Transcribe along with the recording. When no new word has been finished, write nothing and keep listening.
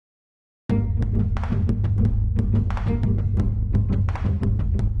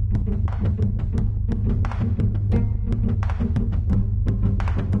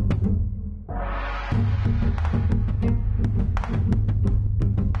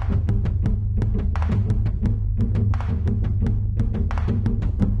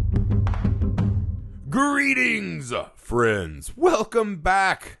Greetings, friends. Welcome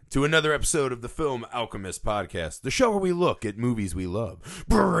back to another episode of the Film Alchemist Podcast, the show where we look at movies we love,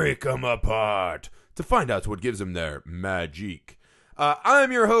 break them apart, to find out what gives them their magique.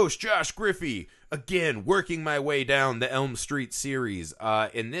 I'm your host, Josh Griffey, again, working my way down the Elm Street series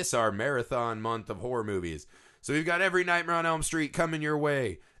in this, our marathon month of horror movies. So we've got every Nightmare on Elm Street coming your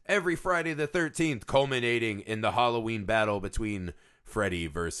way, every Friday the 13th, culminating in the Halloween battle between Freddy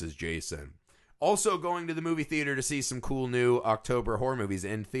versus Jason. Also going to the movie theater to see some cool new October horror movies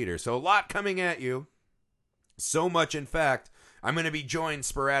in theater. So a lot coming at you. So much, in fact, I'm going to be joined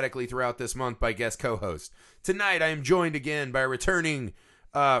sporadically throughout this month by guest co-host. Tonight, I am joined again by returning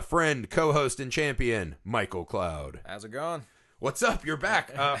friend, co-host, and champion, Michael Cloud. How's it going? What's up? You're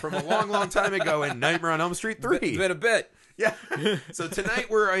back from a long, long time ago in Nightmare on Elm Street 3. It's been a bit. Yeah. So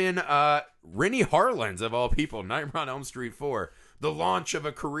tonight we're in Rennie Harlin's, of all people, Nightmare on Elm Street 4. The launch of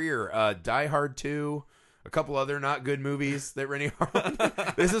a career, Die Hard 2, a couple other not good movies that Rennie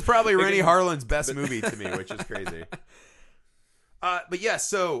Harlin... This is probably Rennie Harlin's best movie to me, which is crazy. But yeah,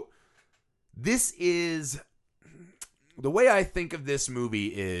 so this is... The way I think of this movie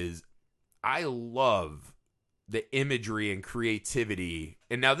is I love the imagery and creativity.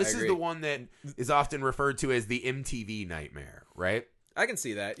 And now this is the one that is often referred to as the MTV nightmare, right? I can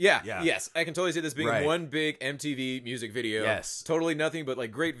see that. Yeah. Yes. I can totally see this being one big MTV music video. Yes. Totally nothing but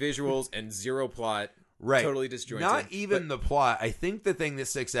like great visuals and zero plot. Right. Totally disjointed. Not even the plot. I think the thing that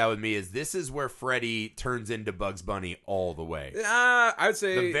sticks out with me is this is where Freddy turns into Bugs Bunny all the way. I would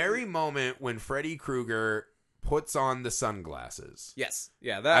say... The very moment when Freddy Krueger puts on the sunglasses. Yes.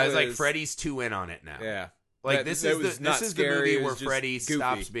 Yeah. I was like, Freddy's too in on it now. Yeah. Like, this is the movie where Freddy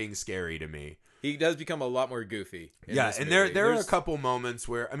stops being scary to me. He does become a lot more goofy. Yeah, and there are a couple moments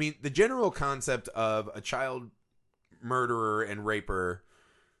where, I mean, the general concept of a child murderer and raper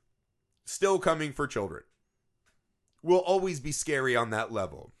still coming for children will always be scary on that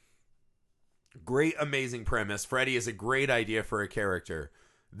level. Great, amazing premise. Freddy is a great idea for a character.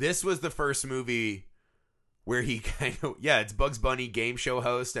 This was the first movie where he kind of, it's Bugs Bunny game show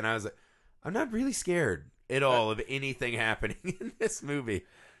host, and I was like, I'm not really scared at all of anything happening in this movie.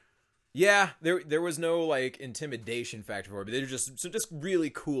 Yeah, there was no like intimidation factor for it, but they were just really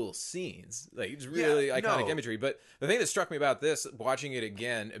cool scenes, like it's really iconic imagery. But the thing that struck me about this, watching it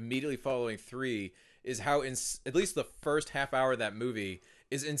again immediately following 3, is how at least the first half hour of that movie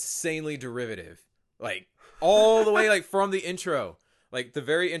is insanely derivative, like all the way like from the intro. Like, the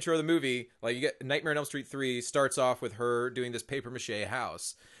very intro of the movie, like, you get Nightmare on Elm Street 3 starts off with her doing this papier-mâché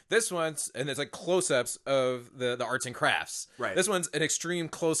house. This one's, and there's, like, close-ups of the arts and crafts. Right. This one's an extreme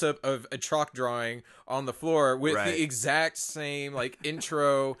close-up of a chalk drawing on the floor with the exact same, like,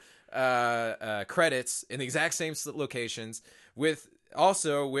 intro credits in the exact same locations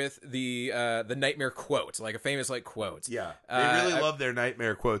also with the nightmare quote, like a famous like quote. Yeah, they really love their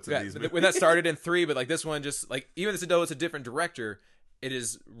nightmare quotes in these movies. When that started in 3, but like this one just like, even though it's a different director, it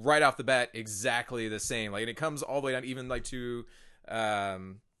is right off the bat exactly the same. Like, and it comes all the way down even like to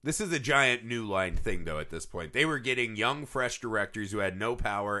this is a giant New Line thing though at this point. They were getting young fresh directors who had no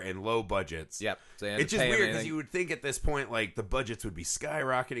power and low budgets. Yep. So it's just weird because you would think at this point like the budgets would be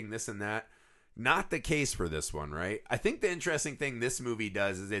skyrocketing, this and that. Not the case for this one, right? I think the interesting thing this movie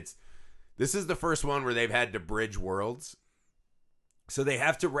does is this is the first one where they've had to bridge worlds. So they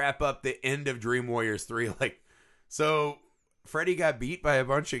have to wrap up the end of Dream Warriors 3. Like, so Freddy got beat by a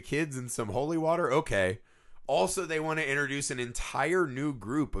bunch of kids in some holy water? Okay. Also, they want to introduce an entire new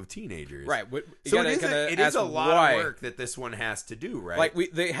group of teenagers. Right. So it is a lot of work that this one has to do, right?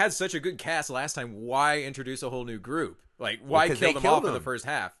 Like, they had such a good cast last time. Why introduce a whole new group? Like, why kill them off in the first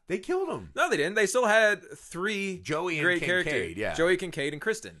half? They killed them. No, they didn't. They still had 3 Joey and great Kincaid, characters. yeah. Joey, Kincaid, and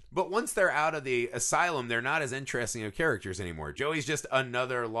Kristen. But once they're out of the asylum, they're not as interesting of characters anymore. Joey's just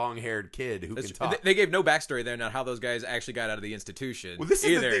another long-haired kid who can talk. They gave no backstory there on how those guys actually got out of the institution. Well, this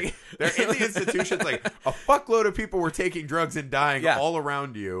is the thing. They're in the institution. It's like a fuckload of people were taking drugs and dying all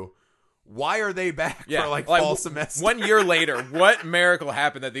around you. Why are they back for like fall semester? 1 year later, what miracle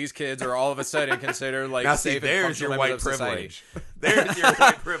happened that these kids are all of a sudden considered like now, safe there's and your functional white members of society? Privilege. There's your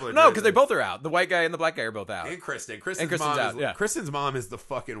white privilege. No, because they both are out. The white guy and the black guy are both out. And Kristen. Kristen's out. Kristen's mom is the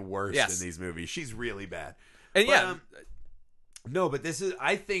fucking worst in these movies. She's really bad. And no, but this is,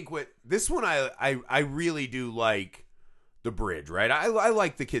 I think this one I really do like the bridge, right? I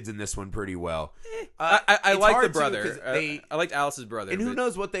like the kids in this one pretty well. I like the brother. I liked Alice's brother. And who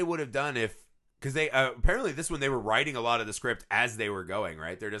knows what they would have done if, because they apparently this one they were writing a lot of the script as they were going,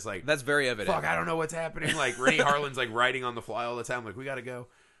 right? They're just like, that's very evident. Fuck, I don't know what's happening. Like Rennie Harlin's like writing on the fly all the time. Like, we got to go.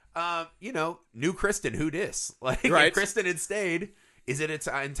 New Kristen, who dis? Like, if Kristen had stayed, is it it's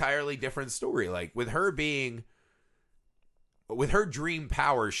an entirely different story. Like with her dream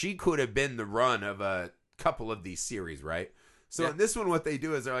power, she could have been the run of a couple of these series, right? So in this one, what they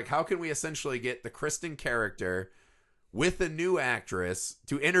do is they're like, how can we essentially get the Kristen character with a new actress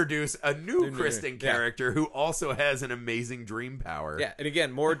to introduce a new Kristen character who also has an amazing dream power? Yeah, and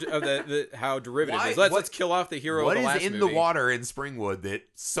again, more of the how derivative is. Let's kill off the hero of the last movie. What is in the water in Springwood that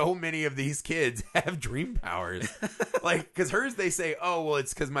so many of these kids have dream powers? Like, because hers, they say, oh, well,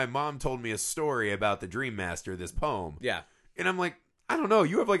 it's because my mom told me a story about the Dream Master, this poem. Yeah. And I'm like, I don't know.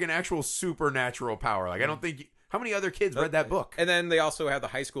 You have like an actual supernatural power. Like, I don't think... How many other kids read that book? And then they also have the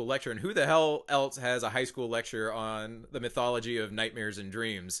high school lecture. And who the hell else has a high school lecture on the mythology of nightmares and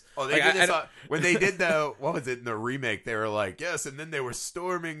dreams? Oh, they did this when they did what was it, in the remake? They were like, yes, and then they were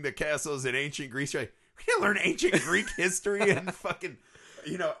storming the castles in ancient Greece. Like, we didn't learn ancient Greek history in fucking,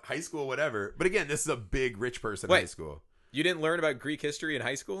 high school, whatever. But again, this is a big rich person high school. You didn't learn about Greek history in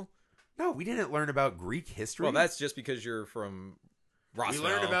high school? No, we didn't learn about Greek history. Well, that's just because you're from... Rossville. We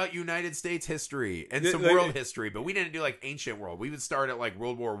learned about United States history and some world history, but we didn't do like ancient world. We would start at like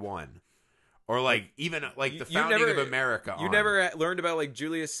World War I, or like even like the founding of America. You never learned about like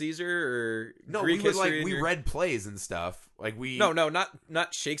Julius Caesar or Greek history? We read plays and stuff. Like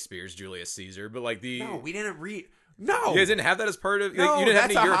not Shakespeare's Julius Caesar, but like we didn't read. No, you guys didn't have that as part of. No, you didn't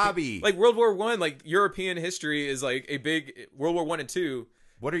that's have any a hobby. Like World War I, like European history is like a big World War I and II.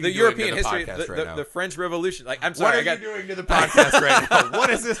 What are you the doing European to the history, podcast right now? The French Revolution. Like, I'm sorry, what are you doing to the podcast right now? What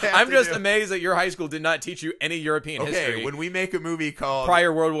is this? I'm just amazed that your high school did not teach you any European history. Okay, when we make a movie called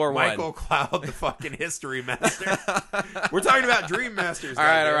prior World War I, Michael Cloud, the fucking history master. We're talking about Dream Masters. All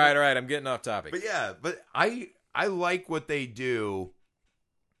right. I'm getting off topic. But yeah, I like what they do,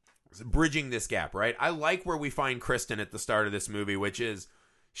 bridging this gap. Right, I like where we find Kristen at the start of this movie, which is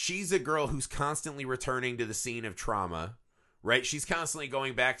she's a girl who's constantly returning to the scene of trauma. Right? She's constantly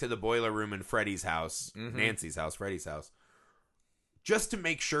going back to the boiler room in Freddy's house, Nancy's house, Freddy's house, just to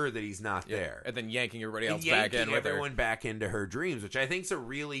make sure that he's not there. And then yanking everybody else back in with everyone back into her dreams, which I think is a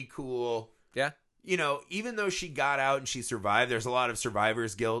really cool... Yeah. Even though she got out and she survived, there's a lot of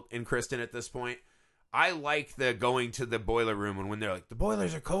survivor's guilt in Kristen at this point. I like the going to the boiler room and when they're like, the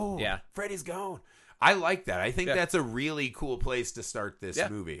boilers are cold. Yeah. Freddy's gone. I like that. I think that's a really cool place to start this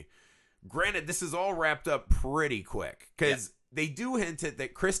movie. Granted, this is all wrapped up pretty quick because they do hint at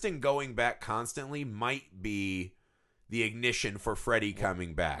that Kristen going back constantly might be the ignition for Freddy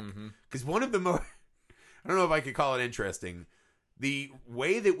coming back. Because one of the more, I don't know if I could call it interesting, the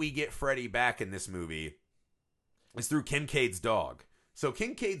way that we get Freddy back in this movie is through Kincaid's dog. So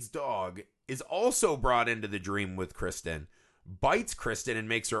Kincaid's dog is also brought into the dream with Kristen, bites Kristen and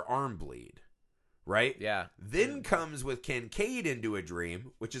makes her arm bleed. Right? Yeah. Then comes with Kincaid into a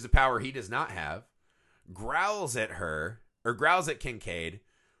dream, which is a power he does not have, growls at Kincaid,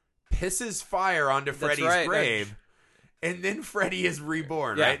 pisses fire onto Freddy's grave, and then Freddy is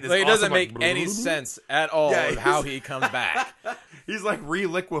reborn, right? And it doesn't make any sense at all of how he comes back. He's like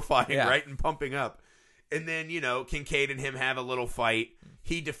re-liquefying, right? And pumping up. And then, Kincaid and him have a little fight.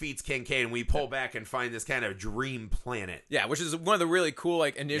 He defeats Kincaid, and we pull back and find this kind of dream planet. Yeah, which is one of the really cool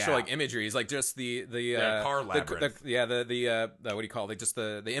initial imagery. Is like just the car labyrinth. What do you call it? Like just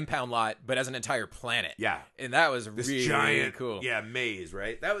the impound lot, but as an entire planet. Yeah, and that was this really giant cool. Yeah, maze.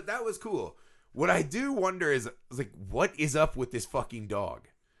 Right. That was cool. What I do wonder is like, what is up with this fucking dog?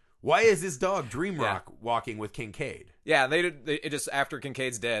 Why is this dog Dreamrock walking with Kincaid? Yeah, it just after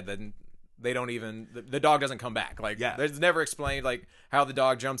Kincaid's dead, then. They don't even the dog doesn't come back. Like there's never explained like how the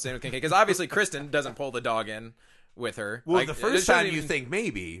dog jumps in with Kincaid because obviously Kristen doesn't pull the dog in with her. Well, like, the first time you think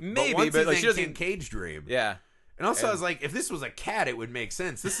maybe, but like, she doesn't Kincaid's dream. Yeah, and also I was like, if this was a cat, it would make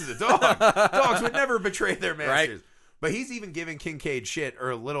sense. This is a dog. Dogs would never betray their masters. Right? But he's even giving Kincaid shit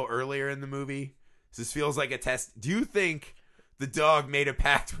a little earlier in the movie. So this feels like a test. Do you think the dog made a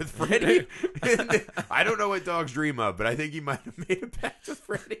pact with Freddy? I don't know what dogs dream of, but I think he might have made a pact with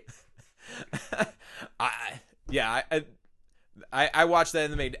Freddy. I watched that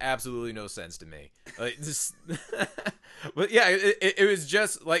and it made absolutely no sense to me. Like, but yeah, it was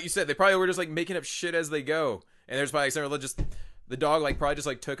just like you said. They probably were just like making up shit as they go, and there's probably the dog probably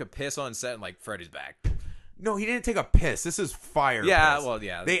just took a piss on set and Freddy's back. No, he didn't take a piss. This is fire. Yeah, piss. Well,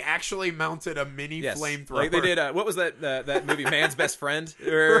 yeah. They actually mounted a mini flamethrower. Like they did. What was that movie? Man's Best Friend.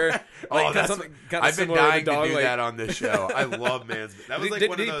 Or, I've been dying to do that on this show. I love Man's. That was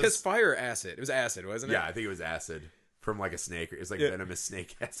did he piss fire or acid? It was acid, wasn't it? Yeah, I think it was acid. From a snake. It's venomous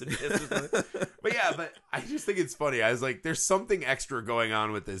snake acid piss or something. But I just think it's funny. I was like, there's something extra going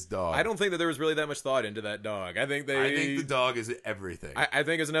on with this dog. I don't think that there was really that much thought into that dog. I think the dog is everything. I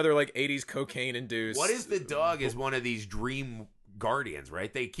think it's another 80s cocaine induced. What if the dog is one of these dream guardians,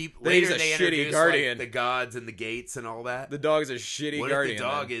 right? They keep He's later a they shitty introduce guardian. like, the gods and the gates and all that. The dog's a shitty what guardian. if the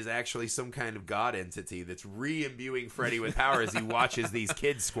dog then? is actually some kind of god entity that's re-imbuing Freddy with power as he watches these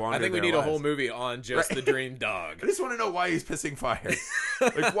kids squander I think we their need lives? a whole movie on just the dream dog. I just want to know why he's pissing fire.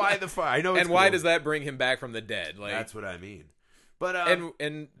 Like, why the fire? I know, it's And why cool. does that bring him back from the dead? Like, That's what I mean. But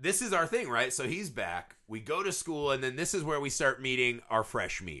and this is our thing, right? So he's back. We go to school, and then this is where we start meeting our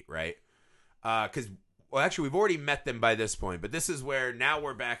fresh meat, right? Because, well, actually, we've already met them by this point, but this is where now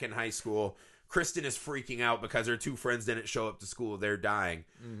we're back in high school. Kristen is freaking out because her two friends didn't show up to school. They're dying.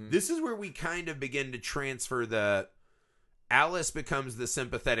 Mm-hmm. This is where we kind of begin to transfer the... Alice becomes the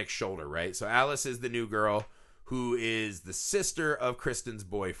sympathetic shoulder, right? So Alice is the new girl who is the sister of Kristen's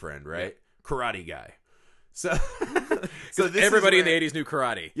boyfriend, right? Yep. Karate guy. So this everybody in the 80s knew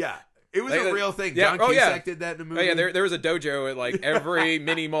karate. Yeah. It was a real thing. Yeah. John Cusack did that in the movie. Oh, yeah, there was a dojo at like every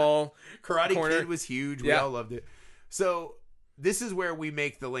mini mall. Karate corner. Kid was huge. We all loved it. So this is where we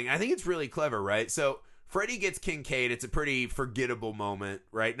make the link. I think it's really clever, right? So Freddy gets Kincaid. It's a pretty forgettable moment,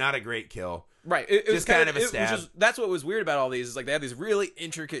 right? Not a great kill. Right. It was just kind of a stab. That's what was weird about all these is like they have these really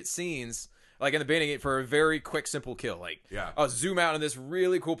intricate scenes like in the beginning for a very quick, simple kill. Like, zoom out on this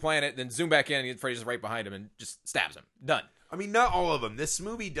really cool planet, then zoom back in and Freddy's just right behind him and just stabs him. Done. I mean, not all of them. This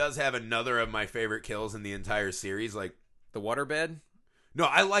movie does have another of my favorite kills in the entire series, like the waterbed. No,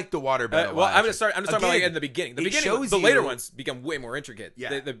 I like the waterbed. Well, I'm just talking about like in the beginning. The beginning, the later ones become way more intricate.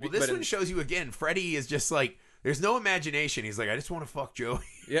 Yeah. Well, this one shows you again. Freddy is just like there's no imagination. He's like, I just want to fuck Joey.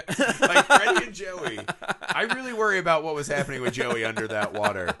 Yeah, like Freddy and Joey. I really worry about what was happening with Joey under that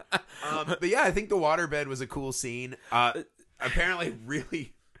water. But yeah, I think the waterbed was a cool scene. Apparently,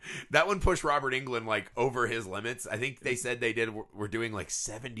 really. That one pushed Robert Englund like over his limits. I think they said we're doing like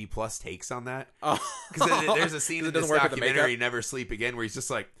 70 plus takes on that. Because there's a scene in this documentary, Never Sleep Again, where he's just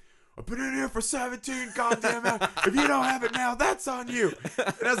like, I've been in here for 17 goddamn hours. If you don't have it now, that's on you.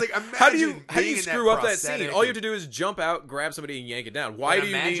 And I was like, imagine how do you screw up that scene? All you have to do is jump out, grab somebody, and yank it down. Why do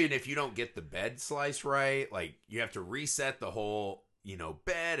you imagine if you don't get the bed sliced right? Like you have to reset the whole,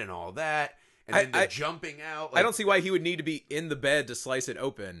 bed and all that. And then the jumping out. Like, I don't see why he would need to be in the bed to slice it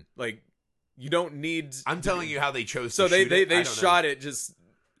open. Like, you don't need... I'm telling you how they chose to shoot it. They shot know. it just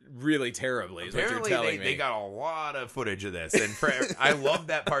really terribly, is Apparently, what you're telling me. They got a lot of footage of this. And I love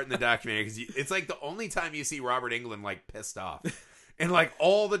that part in the documentary because it's like the only time you see Robert Englund, like, pissed off. And, like,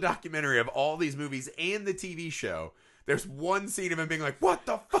 all the documentary of all these movies and the TV show, there's one scene of him being like, what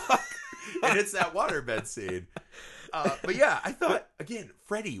the fuck? And it's that waterbed scene. But yeah, I thought, again,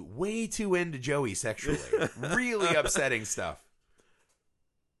 Freddy way too into Joey sexually. Really upsetting stuff.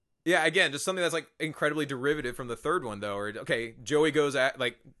 Yeah, again, just something that's like incredibly derivative from the third one, though. Or, okay, Joey goes at,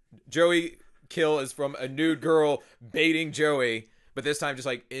 like, Joey kill is from a nude girl baiting Joey, but this time just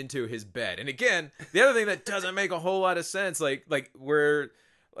like into his bed. And again, the other thing that doesn't make a whole lot of sense, like where,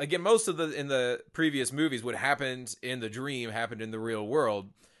 again, most of in the previous movies, what happened in the dream happened in the real world.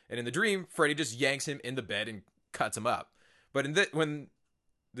 And in the dream, Freddy just yanks him in the bed and cuts him up. But when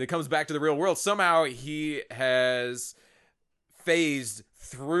it comes back to the real world, somehow he has phased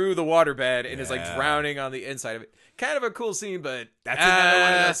through the waterbed and is like drowning on the inside of it. Kind of a cool scene, but that's another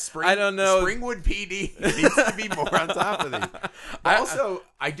one of those I don't know. Springwood PD needs to be more on top of these. Also,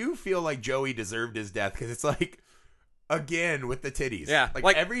 I do feel like Joey deserved his death because it's like, again, with the titties. Yeah.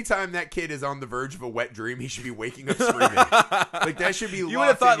 Like every time that kid is on the verge of a wet dream, he should be waking up screaming. Like that should be You would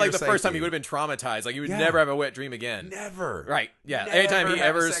have thought like the first time he would have been traumatized. Like he would never have a wet dream again. Never. Right. Yeah. Never anytime he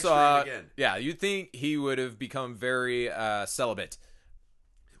ever saw... Yeah, you'd think he would have become very celibate.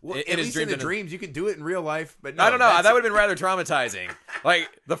 Well, at least in the dreams, you can do it in real life, but no, I don't know. That would have been rather traumatizing. Like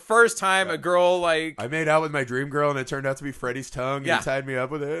the first time a girl like I made out with my dream girl, and it turned out to be Freddy's tongue. And he tied me up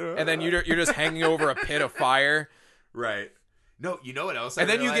with it, and then you're just hanging over a pit of fire, right? No, you know what else? And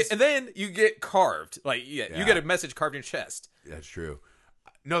then you get carved. Like you get a message carved in your chest. That's true.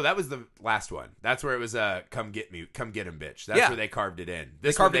 No, that was the last one. That's where it was come get me, come get him, bitch. That's where they carved it in.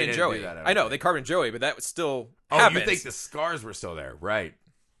 They carved it in Joey. I know they carved in Joey, but that was still happens. You think the scars were still there, right?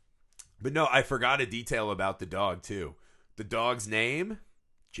 But no, I forgot a detail about the dog, too. The dog's name?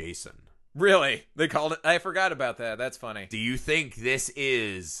 Jason. Really? They called it... I forgot about that. That's funny. Do you think this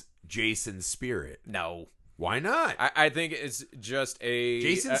is Jason's spirit? No. Why not? I think it's just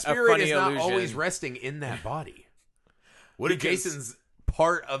Jason's spirit is not illusion. Always resting in that body. What if Jason's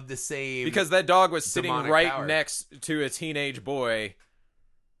part of the same... Because that dog was sitting right power. Next to a teenage boy...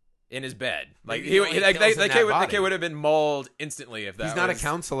 in his bed. Like that kid would have been mauled instantly if that He's not a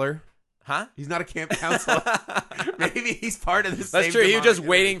counselor. Huh? He's not a camp counselor. Maybe he's part of the same... That's true. He was just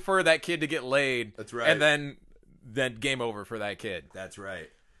waiting for that kid to get laid. That's right. And then game over for that kid. That's right.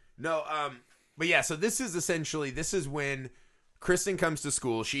 No, but yeah, so this is when Kristen comes to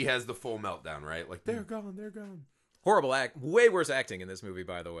school. She has the full meltdown, right? Like, they're gone. Horrible way worse acting in this movie,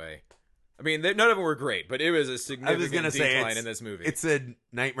 by the way. I mean, none of them were great, but it was a significant decline in this movie. It's a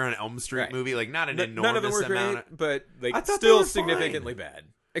Nightmare on Elm Street movie, like not an enormous none of them were amount. Great, but like still significantly bad.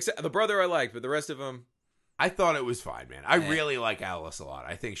 Except the brother I liked, but the rest of them, I thought it was fine, man. I really like Alice a lot.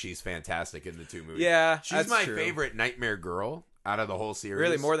 I think she's fantastic in the two movies. Yeah, she's my favorite Nightmare girl out of the whole series.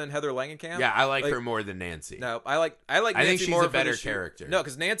 Really, more than Heather Langenkamp? Yeah, I like her more than Nancy. No, I like Nancy. I think she's more a better character. No,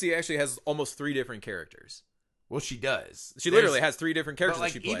 because Nancy actually has almost 3 different characters. Well, she does. She literally has 3 different characters but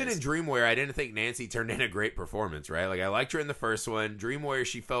like, that she plays. Even in Dream Warrior, I didn't think Nancy turned in a great performance, right? Like, I liked her in the first one. Dream Warrior,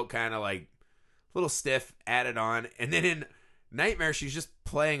 she felt kind of like a little stiff, added on. And then in Nightmare, she's just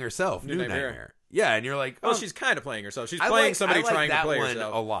playing herself. New Nightmare. Yeah, and you're like, oh, she's kind of playing herself. She's playing somebody trying to play herself. I like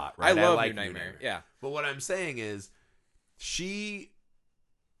that one a lot, right? I love like New Nightmare. Yeah. But what I'm saying is,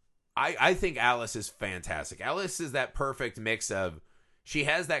 I think Alice is fantastic. Alice is that perfect mix of, she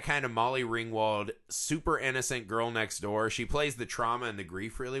has that kind of Molly Ringwald, super innocent girl next door. She plays the trauma and the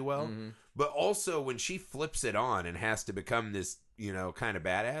grief really well. Mm-hmm. But also when she flips it on and has to become this, kind of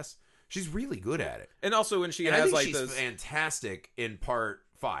badass, she's really good at it. And also when she has I think like she's fantastic in part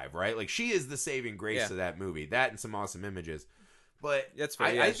 5, right? Like she is the saving grace of that movie. That and some awesome images. But that's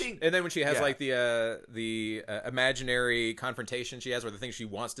fair. I think, and then when she has like the imaginary confrontation she has, or the things she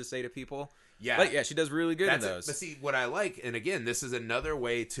wants to say to people, she does really good in those. But see, what I like, and again, this is another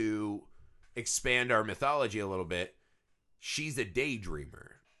way to expand our mythology a little bit. She's a daydreamer,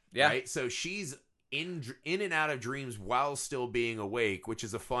 right? So she's in and out of dreams while still being awake, which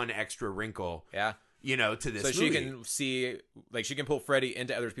is a fun extra wrinkle. Yeah. To this movie. So she can see, like, she can pull Freddy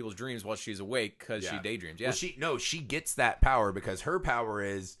into other people's dreams while she's awake because she daydreams. Yeah. Well, she gets that power because her power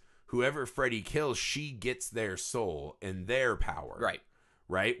is whoever Freddy kills, she gets their soul and their power. Right.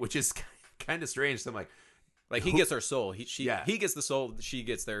 Right? Which is kind of strange. So I'm like he gets her soul. He gets the soul. She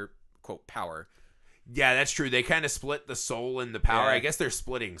gets their, quote, power. Yeah, that's true. They kind of split the soul and the power. Yeah. I guess they're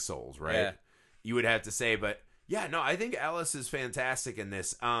splitting souls, right? Yeah. You would have to say. But, yeah, no, I think Alice is fantastic in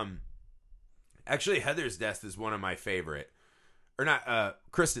this. Actually, Heather's death is one of my favorite. Or not,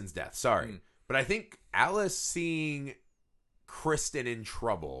 Kristen's death, sorry. But I think Alice seeing Kristen in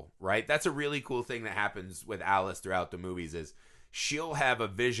trouble, right? That's a really cool thing that happens with Alice throughout the movies is she'll have a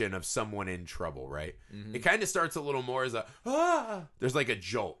vision of someone in trouble, right? Mm-hmm. It kind of starts a little more as there's like a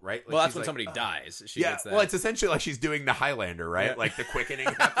jolt, right? Like well, that's when somebody dies. She gets that. Well, it's essentially like she's doing the Highlander, right? Yeah. Like the quickening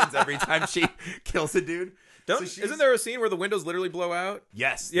happens every time she kills a dude. Isn't there a scene where the windows literally blow out?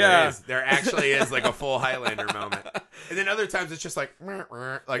 Yes, there is. There actually is like a full Highlander moment. And then other times it's just like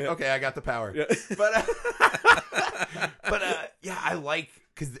okay, I got the power. Yeah. But I like,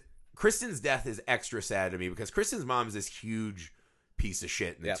 because Kristen's death is extra sad to me because Kristen's mom is this huge piece of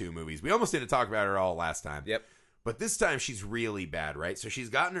shit in the two movies. We almost didn't talk about her all last time. Yep. But this time she's really bad, right? So she's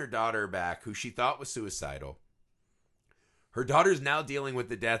gotten her daughter back who she thought was suicidal. Her daughter's now dealing with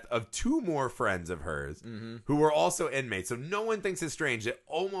the death of 2 more friends of hers who were also inmates. So no one thinks it's strange that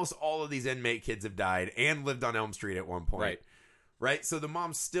almost all of these inmate kids have died and lived on Elm Street at one point. Right? So the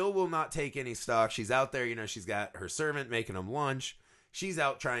mom still will not take any stock. She's out there, she's got her servant making them lunch. She's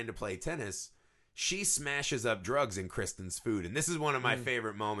out trying to play tennis. She smashes up drugs in Kristen's food. And this is one of my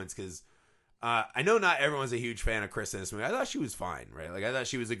favorite moments because I know not everyone's a huge fan of Kristen in this movie. I thought she was fine, right? Like I thought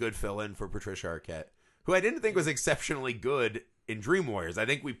she was a good fill-in for Patricia Arquette, who I didn't think was exceptionally good in Dream Warriors. I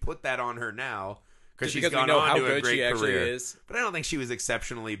think we put that on her now because she's gone on to a great career. But I don't think she was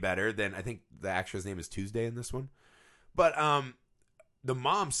exceptionally better than, I think the actress name is Tuesday in this one. But the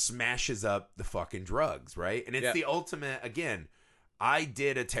mom smashes up the fucking drugs, right? And it's the ultimate, again, I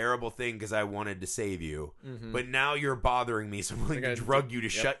did a terrible thing because I wanted to save you, but now you're bothering me, so I'm willing to drug you to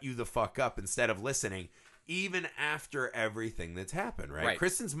shut you the fuck up instead of listening, even after everything that's happened, right?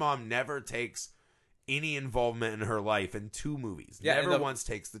 Kristen's mom never takes any involvement in her life in 2 movies. Never once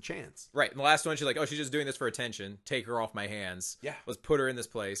takes the chance. Right. In the last one, she's like, oh, she's just doing this for attention. Take her off my hands. Yeah. Let's put her in this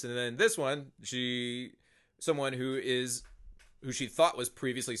place. And then this one, someone who she thought was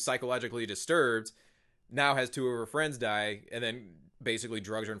previously psychologically disturbed, now has 2 of her friends die, and then basically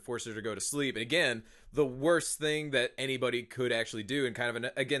drugs her and forces her to go to sleep. And again, the worst thing that anybody could actually do, and kind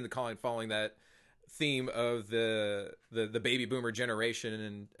of, again, following that theme of the baby boomer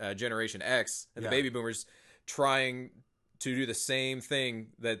generation and Generation X and the baby boomers trying to do the same thing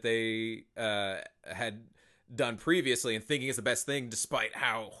that they had done previously and thinking it's the best thing despite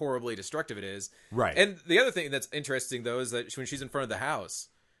how horribly destructive it is. Right. And the other thing that's interesting though is that when she's in front of the house,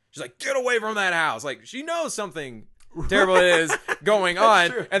 she's like, get away from that house. Like she knows something terrible it is going on.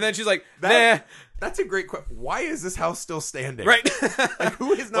 True. And then she's like, nah. That's a great question. Why is this house still standing? Right. Like,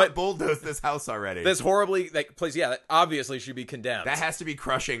 who has not bulldozed this house already? This horribly place, that obviously should be condemned. That has to be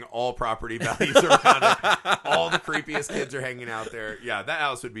crushing all property values around it. All the creepiest kids are hanging out there. Yeah, that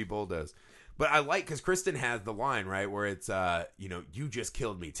house would be bulldozed. But I like, because Kristen has the line, right, where it's, you just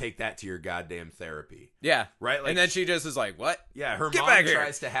killed me. Take that to your goddamn therapy. Yeah. Right? Like, and then she just is like, what? Yeah, her Get mom back here.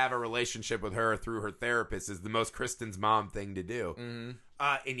 tries to have a relationship with her through her therapist is the most Kristen's mom thing to do. Mm-hmm.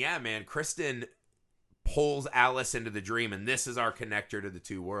 And yeah, man, Kristen pulls Alice into the dream, and this is our connector to the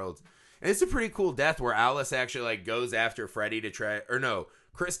two worlds. And it's a pretty cool death where Alice actually like goes after Freddy to try, or no,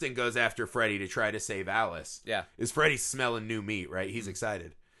 Kristen goes after Freddy to try to save Alice. Yeah. Is Freddy smelling new meat, right? He's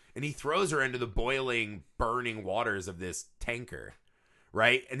excited. And he throws her into the boiling, burning waters of this tanker,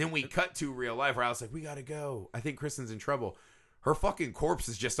 right? And then we cut to real life where Alice is like, we gotta go. I think Kristen's in trouble. Her fucking corpse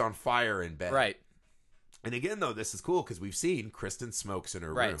is just on fire in bed. Right. And again, though, this is cool because we've seen Kristen smokes in her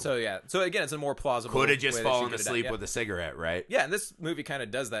room. Right. So, yeah. So, again, it's a more plausible Could have just way that she fallen could have asleep done- with a cigarette, right? Yeah, and this movie kind of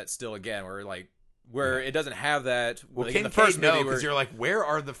does that still again, where it doesn't have that. Well, like, Kincaid, in the first movie, no, because where, you're like, where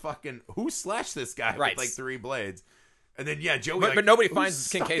are the fucking... Who slashed this guy Right. with, like, 3 blades? And then, yeah, Joey... but nobody who's finds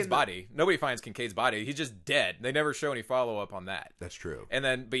stuck Kincaid's in the- body. Nobody finds Kincaid's body. He's just dead. They never show any follow up on that. That's true. And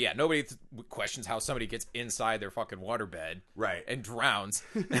then, but yeah, nobody questions how somebody gets inside their fucking waterbed, Right. and drowns.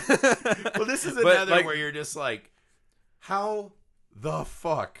 Well, this is But, another like- where you're just like, how the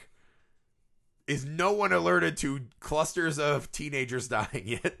fuck is no one alerted to clusters of teenagers dying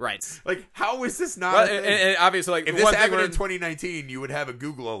yet? Right. Like, how is this not Well, a thing? and obviously, like, If this one thing happened we're in 2019, you would have a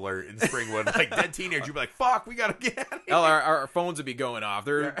Google alert in Springwood. Like, dead teenager, you'd be like, fuck, we gotta get out of here. hell, our phones would be going off.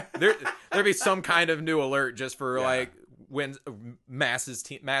 There'd be some kind of new alert just for like when masses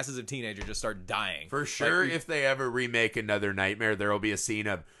of teenagers just start dying. For sure, Like, if they ever remake another Nightmare, there will be a scene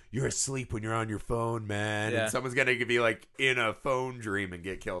of you're asleep when you're on your phone, man, Yeah. and someone's gonna be like in a phone dream and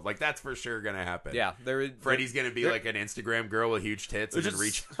get killed. Like that's for sure gonna happen. yeah, Freddy's gonna be like an Instagram girl with huge tits and then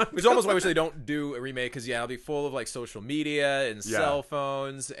reach. It's almost why I wish they don't do a remake because it'll be full of like social media and Yeah. cell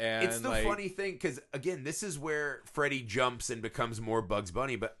phones and It's the like, funny thing because again, this is where Freddy jumps and becomes more Bugs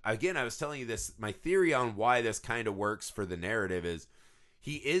Bunny. But again, I was telling you this. My theory on why this kind of works for the narrative is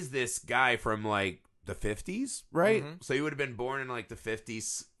he is this guy from like the 50s, right? Mm-hmm. So he would have been born in like the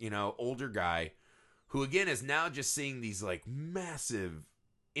 50s, older guy who again is now just seeing these like massive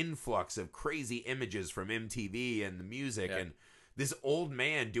influx of crazy images from MTV and the music and this old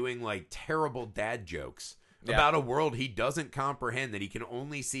man doing like terrible dad jokes about a world he doesn't comprehend, that he can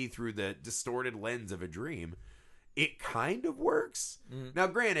only see through the distorted lens of a dream. It kind of works. Now,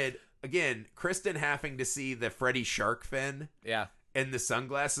 granted, again, Kristen having to see the Freddy shark fin and the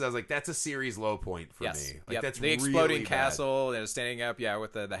sunglasses, I was like, that's a series low point for me. Like, that's the exploding really castle and standing up,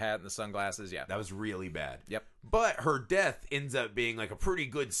 with the hat and the sunglasses, That was really bad. Yep. But her death ends up being like a pretty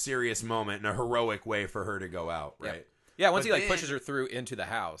good serious moment and a heroic way for her to go out, right? Yeah, once But he then- pushes her through into the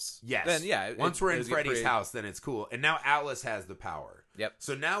house. Yes. Then once we're in it's Freddy's pretty- house, then it's cool. And now Alice has the power. Yep.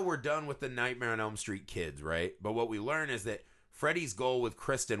 So now we're done with the Nightmare on Elm Street kids, right? But what we learn is that Freddy's goal with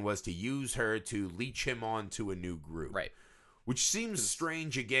Kristen was to use her to leech him on to a new group. Right. Which seems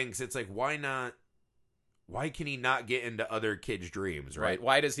strange again, because it's like, why not? Why can he not get into other kids' dreams, right?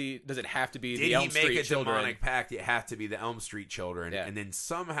 Why does it have to be Did the Elm he make Street a children? demonic pact? It have to be the Elm Street children, Yeah. and then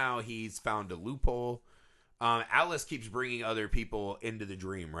somehow he's found a loophole. Alice keeps bringing other people into the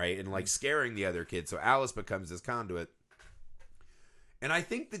dream, right, and like scaring the other kids. So Alice becomes this conduit. And I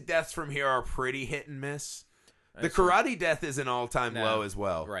think the deaths from here are pretty hit and miss. The karate death is an all-time low as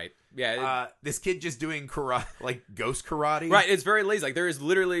well. Right. Yeah. This kid just doing karate, like ghost karate. Right. It's very lazy. Like there is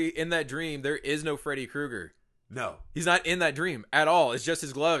literally in that dream, there is no Freddy Krueger. No. He's not in that dream at all. It's just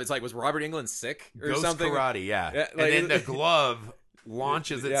his glove. It's like, was Robert Englund sick or Ghost something? karate, yeah. like- And then the glove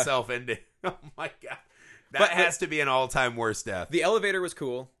launches Yeah. itself into... Oh, my God. That But- has to be an all-time worst death. The elevator was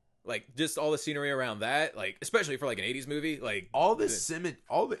cool. Like just all the scenery around that, like especially for like an 80s movie, like all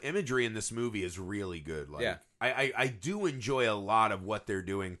the imagery in this movie is really good. Like, Yeah. I do enjoy a lot of what they're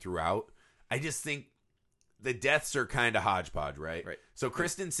doing throughout. I just think the deaths are kind of hodgepodge, right? Right. So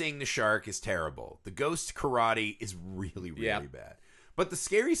Kristen seeing the shark is terrible. The ghost karate is really, really bad. But the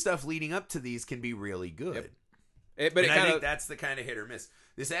scary stuff leading up to these can be really good. Yep. But I think that's the kind of hit or miss.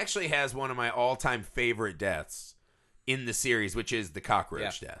 This actually has one of my all-time favorite deaths in the series, which is the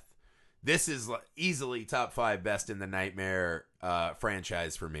cockroach death. This is easily top 5 best in the Nightmare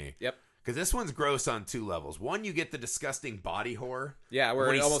franchise for me. Yep. Because this one's gross on 2 levels. One, you get the disgusting body horror. Yeah, where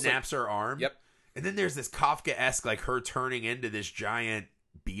when it he almost snaps her arm. Yep. And then there's this Kafka-esque, like her turning into this giant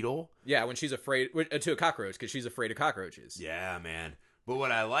beetle. Yeah, when she's afraid to a cockroach because she's afraid of cockroaches. Yeah, man. But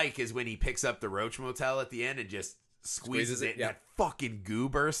what I like is when he picks up the Roach Motel at the end and just squeezes it, and yeah. that fucking goo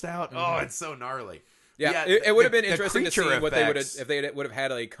burst out. Oh, it's so gnarly. Yeah, it would have been interesting to see creature what they would have effects. if they would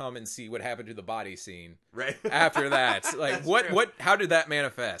have had come and see what happened to the body scene Right. after that. Like That's what true. what how did that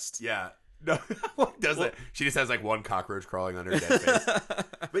manifest? Yeah. No, what does it? She just has like one cockroach crawling on her dead face.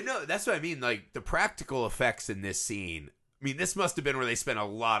 But no, that's what I mean. Like the practical effects in this scene. I mean, this must have been where they spent a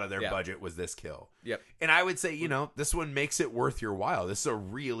lot of their budget was this kill. Yep. And I would say, this one makes it worth your while. This is a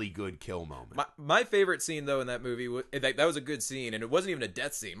really good kill moment. My favorite scene though in that movie that was a good scene, and it wasn't even a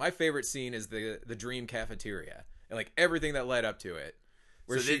death scene. My favorite scene is the dream cafeteria and like everything that led up to it.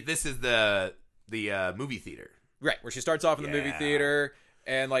 Where this is the movie theater, right? Where she starts off in the movie theater.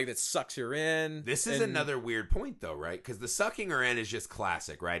 And like that sucks her in. This is another weird point though, right? Because the sucking her in is just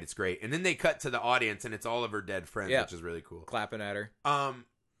classic, right? It's great. And then they cut to the audience and it's all of her dead friends, which is really cool. Clapping at her.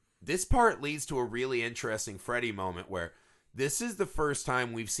 This part leads to a really interesting Freddy moment where this is the first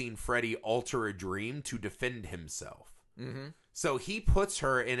time we've seen Freddy alter a dream to defend himself. Mm-hmm. So he puts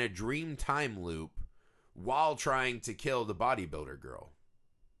her in a dream time loop while trying to kill the bodybuilder girl.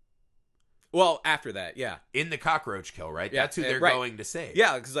 Well, after that, yeah. In the cockroach kill, right? Yeah, that's who they're going to save.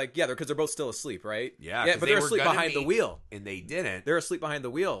 Yeah, because they're both still asleep, right? Yeah, but they're asleep behind the wheel. And they didn't. They're asleep behind the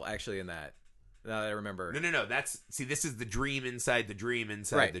wheel, actually, in that. Now that I remember. No. This is the dream inside the dream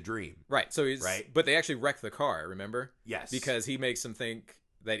inside the dream. Right, so he's... Right. But they actually wreck the car, remember? Yes. Because he makes them think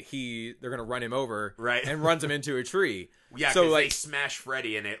that they're going to run him over. Right. And runs him into a tree. Yeah, so because like, they smash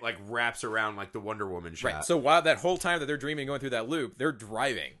Freddy and it like wraps around like the Wonder Woman shot. Right, so while that whole time that they're dreaming going through that loop, they're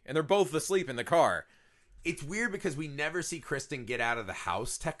driving. And they're both asleep in the car. It's weird because we never see Kristen get out of the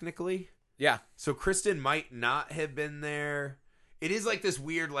house, technically. Yeah. So Kristen might not have been there. It is like this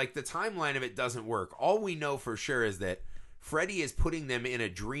weird, like the timeline of it doesn't work. All we know for sure is that Freddy is putting them in a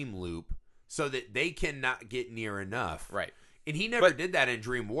dream loop so that they cannot get near enough. Right. And he never did that in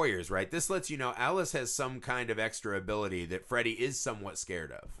Dream Warriors, right? This lets you know Alice has some kind of extra ability that Freddy is somewhat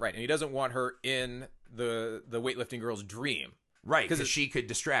scared of. Right, and he doesn't want her in the weightlifting girl's dream. Right, because she could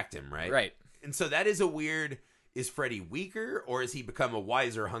distract him, right? Right. And so that is a weird, is Freddy weaker or has he become a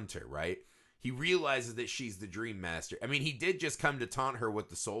wiser hunter, right? He realizes that she's the dream master. I mean, he did just come to taunt her with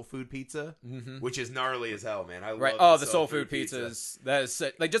the soul food pizza, which is gnarly as hell, man. I love the soul food pizzas. That is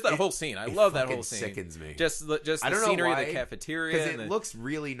sick. Like just that whole scene. I love that whole scene. Sickens me. Just the scenery of the cafeteria. Because it looks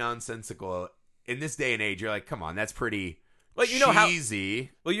really nonsensical. In this day and age, you're like, come on, that's pretty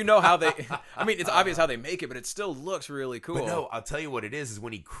cheesy. Well, you know how they... I mean, it's obvious how they make it, but it still looks really cool. But no, I'll tell you what it is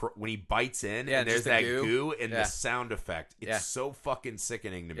when he bites in and there's just that goo and the sound effect. It's Yeah. so fucking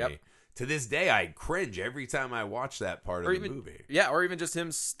sickening to me. To this day, I cringe every time I watch that part of the movie. Yeah, or even just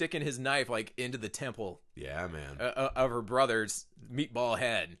him sticking his knife like into the temple. Yeah, man. Of her brother's meatball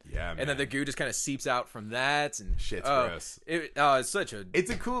head. Yeah, man. And then the goo just kind of seeps out from that, and shit's gross. It's such a. It's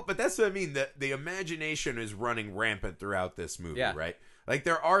a cool, but that's what I mean. The imagination is running rampant throughout this movie, right? Like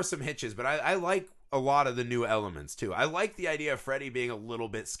there are some hitches, but I like a lot of the new elements too. I like the idea of Freddy being a little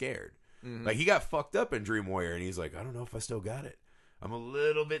bit scared. Mm-hmm. Like he got fucked up in Dream Warrior, and he's like, I don't know if I still got it. I'm a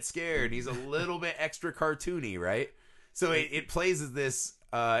little bit scared. And he's a little bit extra cartoony, right? So it plays as this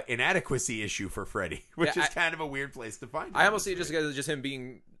inadequacy issue for Freddy, which is kind of a weird place to find him. I almost see it just because it's just him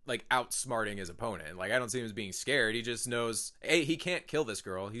being like outsmarting his opponent. Like I don't see him as being scared. He just knows, he can't kill this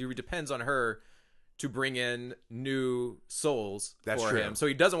girl. He depends on her to bring in new souls for him. So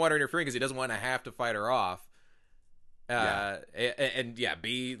he doesn't want her interfering because he doesn't want to have to fight her off.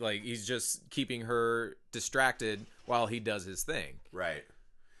 B, like he's just keeping her distracted while he does his thing. Right.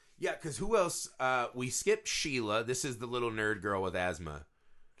 Yeah, because who else? We skipped Sheila. This is the little nerd girl with asthma.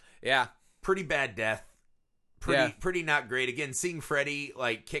 Yeah. Pretty bad death. Pretty not great. Again, seeing Freddy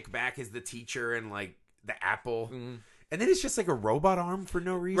like kick back as the teacher and like the apple. Mm-hmm. And then it's just like a robot arm for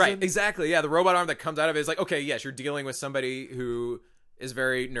no reason. Right, exactly. Yeah, the robot arm that comes out of it is like, okay, yes, you're dealing with somebody who is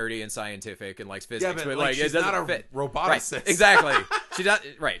very nerdy and scientific and likes physics, but like she's it doesn't not a fit. roboticist. Right, exactly. She's not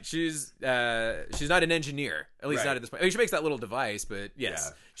right. She's not an engineer, at least not at this point. I mean, she makes that little device, but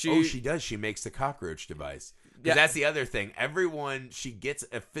yes, she does. She makes the cockroach device. Because that's the other thing. She gets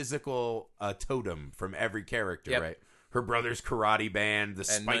a physical totem from every character, right? Her brother's karate band, the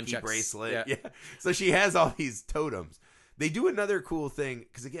spiky bracelet. Yeah. So she has all these totems. They do another cool thing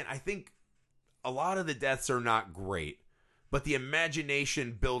because again, I think a lot of the deaths are not great. But the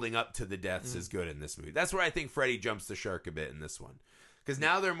imagination building up to the deaths is good in this movie. That's where I think Freddy jumps the shark a bit in this one. Because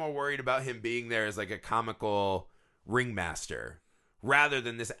now they're more worried about him being there as like a comical ringmaster rather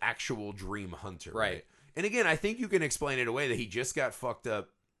than this actual dream hunter. Right. And again, I think you can explain it away that he just got fucked up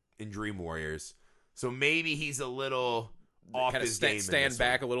in Dream Warriors. So maybe he's a little off kind of his game in stand this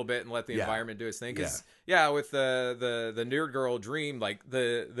back one. a little bit and let the environment do its thing. Because with the nerd girl dream, like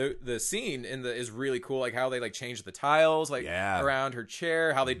the scene is really cool. Like how they like changed the tiles like around her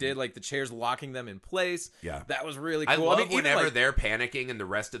chair, how they did like the chairs locking them in place. Yeah, that was really cool. I love whenever they're panicking and the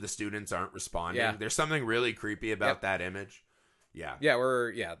rest of the students aren't responding. Yeah. There's something really creepy about that image. Yeah,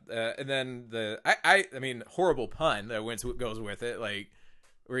 and then I mean horrible pun that goes with it, like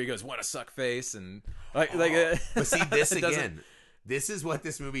where he goes, "What a suck face," and but see this again. This is what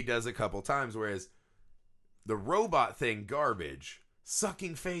this movie does a couple times. Whereas the robot thing, garbage.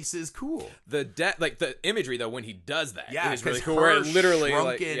 Sucking face is cool. The imagery though when he does that, is really cool. Where it literally,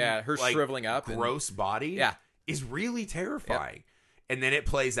 shrunken, her shriveling up, gross body, is really terrifying. Yep. And then it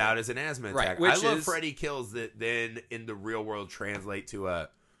plays out as an asthma attack. Right, I love Freddy kills that then in the real world translate to a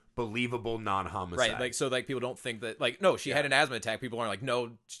believable non-homicide. Right, like so like people don't think that like no, she had an asthma attack. People aren't like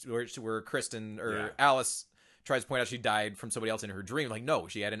no, where Kristen or Alice tries to point out she died from somebody else in her dream. Like no,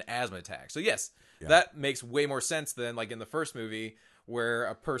 she had an asthma attack. So yes, that makes way more sense than like in the first movie where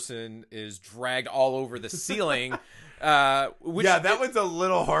a person is dragged all over the ceiling. That one's a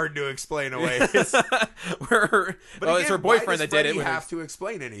little hard to explain away. It's her boyfriend that did it. Why does Freddy have to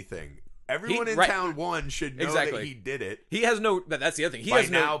explain anything? Everyone in town one should know that he did it. He has no. That's the other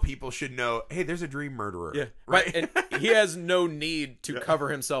thing. Now people should know. Hey, there's a dream murderer. Yeah, right. And he has no need to cover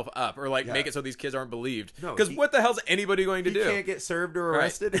himself up or like make it so these kids aren't believed. Because what the hell's anybody going to do? He can't get served or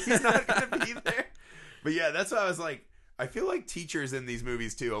arrested. Right. He's not going to be there. But yeah, that's why I was like. I feel like teachers in these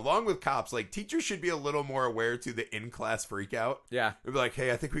movies too, along with cops, like teachers should be a little more aware to the in-class freakout. Yeah. They'd be like,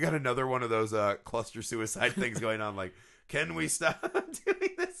 hey, I think we got another one of those cluster suicide things going on. Like, can we stop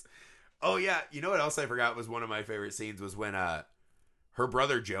doing this? Oh, yeah. You know what else I forgot was one of my favorite scenes was when her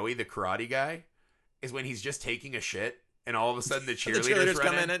brother Joey, the karate guy, is when he's just taking a shit and all of a sudden the cheerleaders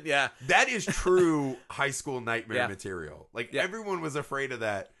come in. Yeah. That is true high school nightmare material. Like everyone was afraid of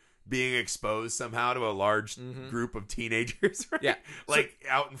that. Being exposed somehow to a large group of teenagers, right? Yeah, like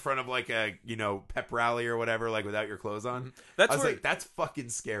out in front of like a pep rally or whatever, like without your clothes on. That's fucking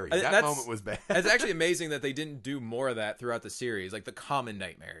scary. That moment was bad. It's actually amazing that they didn't do more of that throughout the series, like the common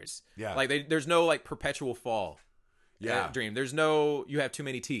nightmares. Yeah, like there's no like perpetual fall. Dream. There's no you have too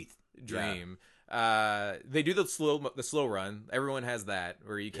many teeth. Dream. Yeah. They do the slow run. Everyone has that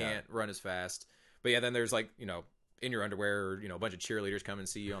where you can't run as fast. But then there's like in your underwear or a bunch of cheerleaders come and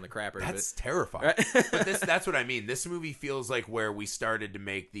see you on the crapper. That's terrifying. But that's what I mean. This movie feels like where we started to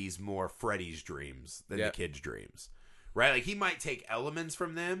make these more Freddy's dreams than the kids' dreams, right? Like he might take elements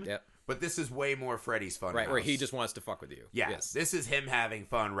from them, but this is way more Freddy's fun, right? Where he just wants to fuck with you. Yes, this is him having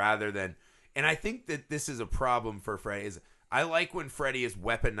fun rather than. And I think that this is a problem for Freddy. Is I like when Freddy is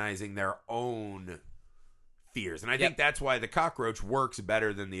weaponizing their own fears, and I think that's why the cockroach works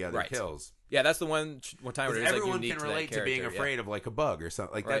better than the other kills. Yeah, that's the one time where everyone like, can relate to being afraid of like a bug or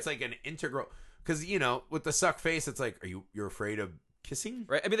something. Like that's like an integral. Because with the suck face, it's like, you're afraid of kissing?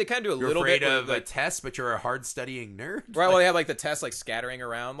 Right. I mean, they kind of do a you're little bit of a test, but you're a hard studying nerd. Right. Well, they have like the tests like scattering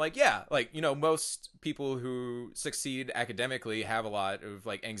around. Like most people who succeed academically have a lot of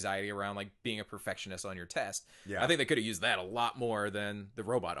like anxiety around like being a perfectionist on your test. Yeah. I think they could have used that a lot more than the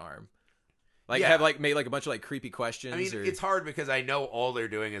robot arm. Like have like made like a bunch of like creepy questions. I mean, it's hard because I know all they're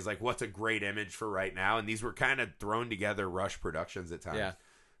doing is like, what's a great image for right now, and these were kind of thrown together, rush productions at times. Yeah.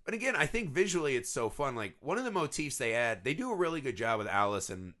 But again, I think visually it's so fun. Like one of the motifs they add, they do a really good job with Alice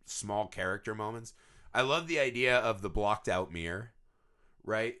in small character moments. I love the idea of the blocked out mirror,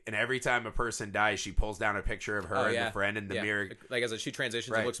 right? And every time a person dies, she pulls down a picture of her and the friend in the mirror. Like as she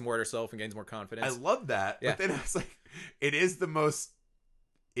transitions and looks more at herself and gains more confidence. I love that. Yeah. But then I was like, it is the most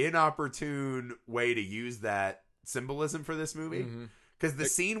inopportune way to use that symbolism for this movie. Because the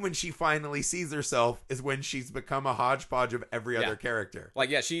scene when she finally sees herself is when she's become a hodgepodge of every other character. Like,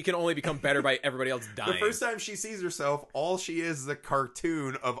 she can only become better by everybody else dying. The first time she sees herself, all she is a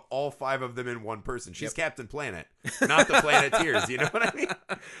cartoon of all 5 of them in one person. She's Captain Planet, not the Planeteers. You know what I mean?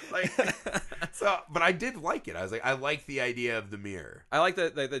 Like, but I did like it. I was like, I like the idea of the mirror. I like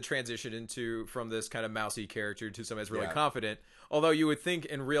the transition from this kind of mousy character to somebody that's really confident. Although you would think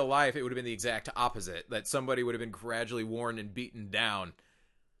in real life it would have been the exact opposite, that somebody would have been gradually worn and beaten down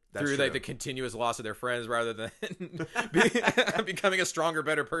through like the continuous loss of their friends rather than becoming a stronger,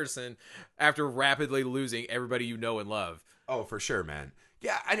 better person after rapidly losing everybody you know and love. Oh, for sure, man.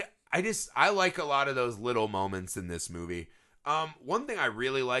 Yeah, I like a lot of those little moments in this movie. One thing I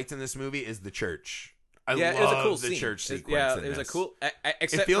really liked in this movie is the church. I love it was a cool the scene. Church sequence. It was a cool. It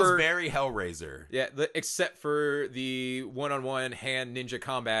feels very Hellraiser. Yeah, except for the one-on-one hand ninja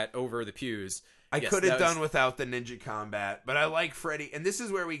combat over the pews, I could have done without the ninja combat, but I like Freddy. And this is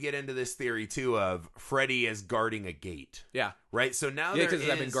where we get into this theory, too, of Freddy as guarding a gate. Yeah. Right? So now because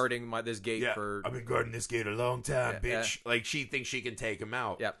I've been guarding this gate for... I've been guarding this gate a long time, bitch. Like, she thinks she can take him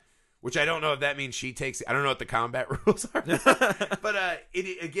out. Yep. Which I don't know if that means she takes... I don't know what the combat rules are. But,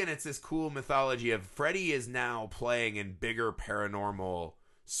 again, it's this cool mythology of Freddy is now playing in bigger paranormal...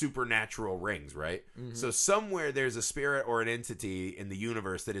 supernatural rings, right? Mm-hmm. So somewhere there's a spirit or an entity in the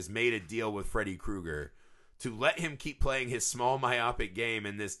universe that has made a deal with Freddy Krueger to let him keep playing his small myopic game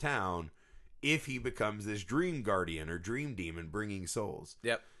in this town if he becomes this dream guardian or dream demon bringing souls.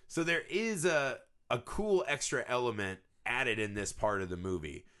 Yep. So there is a cool extra element added in this part of the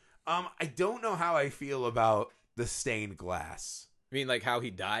movie. I don't know how I feel about the stained glass. I mean, like how he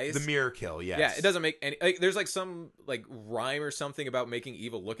dies? The mirror kill, yes. Yeah, it doesn't make any... Like, there's like some like rhyme or something about making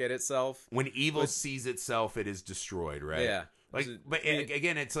evil look at itself. When evil sees itself, it is destroyed, right? Yeah. Like, but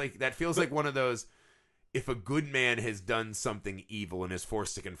again, it's like, that feels like one of those, if a good man has done something evil and is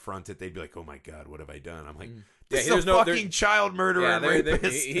forced to confront it, they'd be like, oh my God, what have I done? I'm like, this is a fucking child murderer and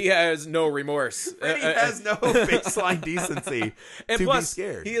rapist. He has no remorse. He has no baseline decency and to plus, be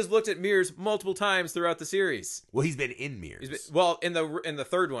scared. He has looked at mirrors multiple times throughout the series. Well, he's been in mirrors. In the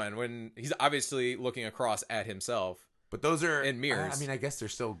third one, when he's obviously looking across at himself. But those are... in mirrors. I mean, I guess they're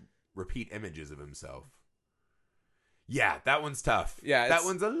still repeat images of himself. Yeah, that one's tough. Yeah, that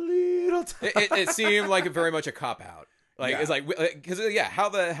one's a little tough. It seemed like very much a cop-out. Like, it's like... Because, how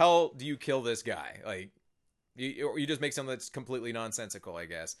the hell do you kill this guy? Like... You just make something that's completely nonsensical, I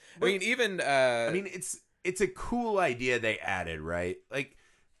guess. I mean, even... it's a cool idea they added, right? Like,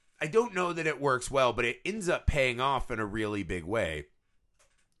 I don't know that it works well, but it ends up paying off in a really big way.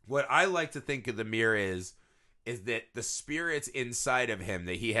 What I like to think of the mirror is that the spirits inside of him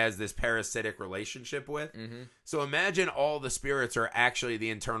that he has this parasitic relationship with. Mm-hmm. So imagine all the spirits are actually the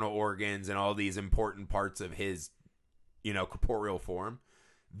internal organs and all these important parts of his, corporeal form.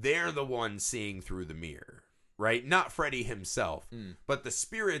 They're the ones seeing through the mirror. Right? Not Freddy himself, but the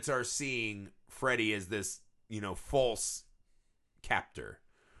spirits are seeing Freddy as this, false captor.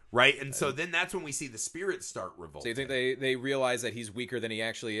 Right? And so then that's when we see the spirits start revolting. So you think they realize that he's weaker than he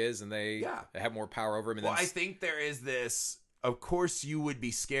actually is and they have more power over him? And I think there is this, of course you would be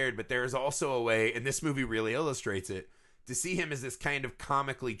scared, but there is also a way, and this movie really illustrates it, to see him as this kind of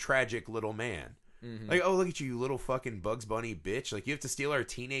comically tragic little man. Mm-hmm. Like, oh, look at you little fucking Bugs Bunny bitch. Like, you have to steal our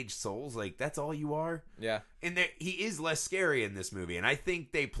teenage souls? Like, that's all you are? Yeah. And he is less scary in this movie. And I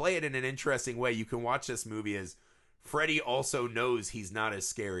think they play it in an interesting way. You can watch this movie as Freddy also knows he's not as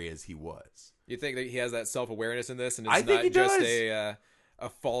scary as he was. You think that he has that self-awareness in this? And it's not just a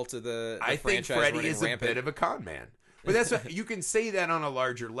fault of the I think Freddy is rampant. A bit of a con man. But that's you can say that on a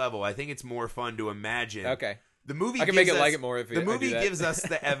larger level. I think it's more fun to imagine. Okay. The movie I can make it like it more if the movie gives us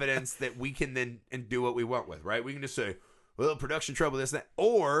the evidence that we can then do what we want with, right? We can just say, well, production trouble, this, that.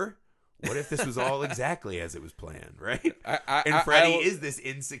 Or, what if this was all exactly as it was planned, right? And Freddy is this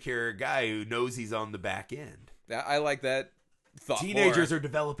insecure guy who knows he's on the back end. I like that thought. Teenagers are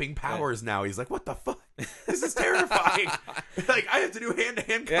developing powers now. He's like, what the fuck? This is terrifying. Like, I have to do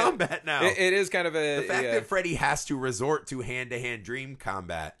hand-to-hand combat now. It is kind of the fact that Freddy has to resort to hand-to-hand dream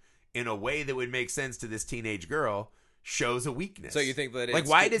combat in a way that would make sense to this teenage girl shows a weakness. So you think that like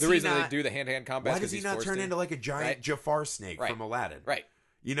why does the he reason not they do the hand-to-hand combat? Why does he not turn into like a giant Jafar snake from Aladdin? Right.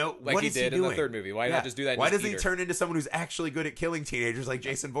 Like what he did in the third movie. Why not just do that? Why doesn't he turn into someone who's actually good at killing teenagers like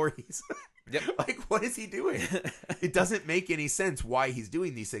Jason Voorhees? Yep. Like, what is he doing? It doesn't make any sense why he's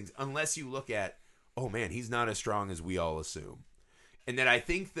doing these things unless you look at, oh man, he's not as strong as we all assume. And then I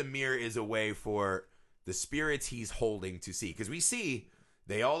think the mirror is a way for the spirits he's holding to see, because we see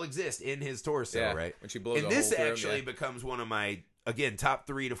they all exist in his torso, right? When she blows and this actually becomes one of my, again, top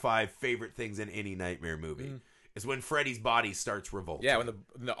 3 to 5 favorite things in any Nightmare movie. Is when Freddy's body starts revolting. Yeah, when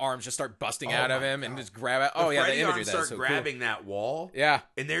the arms just start busting out of him and just grab it. The imagery arms start grabbing that wall. Yeah,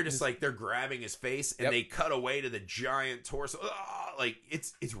 and they're just like they're grabbing his face, and they cut away to the giant torso. Like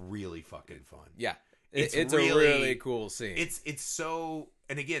it's really fucking fun. Yeah, it's really, a really cool scene. It's so,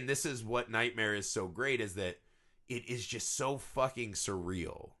 and again, this is what Nightmare is so great, is that it is just so fucking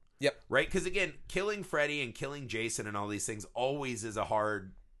surreal. Yep. Right? Because again, killing Freddy and killing Jason and all these things always is a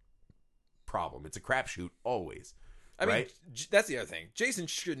hard problem. It's a crapshoot always. I mean, that's the other thing. Jason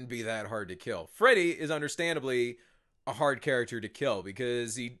shouldn't be that hard to kill. Freddy is understandably a hard character to kill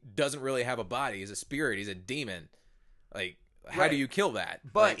because he doesn't really have a body. He's a spirit. He's a demon. Like, how do you kill that?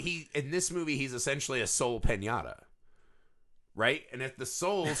 But in this movie, he's essentially a soul pinata. Right? And if the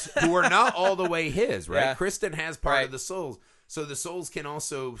souls, who are not all the way his, right? Yeah. Kristen has part of the souls. So the souls can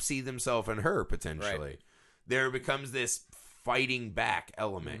also see themselves in her, potentially. Right. There becomes this fighting back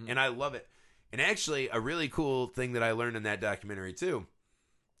element. Mm-hmm. And I love it. And actually, a really cool thing that I learned in that documentary too.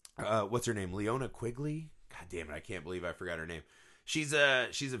 What's her name? Leona Quigley. God damn it! I can't believe I forgot her name. She's a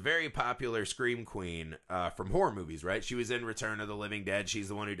very popular scream queen from horror movies, right? She was in Return of the Living Dead. She's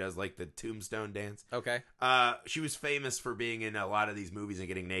the one who does like the tombstone dance. Okay. She was famous for being in a lot of these movies and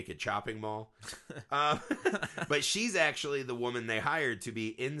getting naked chopping mall. But she's actually the woman they hired to be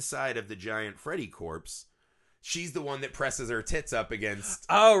inside of the giant Freddy corpse. She's the one that presses her tits up against.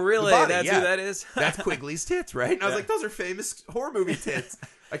 Oh, really? The body. That's Yeah. who that is? That's Quigley's tits, right? And I was like, those are famous horror movie tits.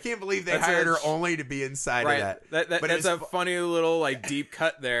 I can't believe they hired her only to be inside of that. But that's a funny little like deep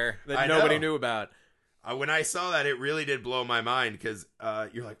cut there that nobody knew about. When I saw that, it really did blow my mind because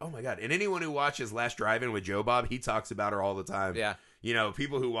you're like, oh my God. And anyone who watches Last Drive-In with Joe Bob, he talks about her all the time. Yeah. You know,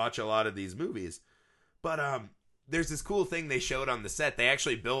 people who watch a lot of these movies. But there's this cool thing they showed on the set. They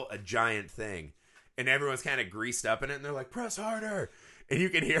actually built a giant thing. And everyone's kind of greased up in it. And they're like, press harder. And you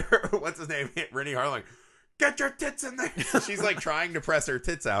can hear, what's his name? Rennie Harlan. Get your tits in there. She's like trying to press her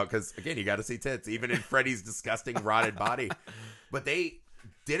tits out. Because, again, you got to see tits. Even in Freddy's disgusting rotted body. But they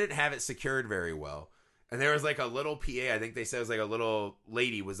didn't have it secured very well. And there was like a little PA. I think they said it was like a little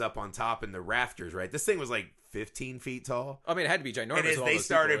lady was up on top in the rafters, right? This thing was like 15 feet tall. I mean, it had to be ginormous. And as they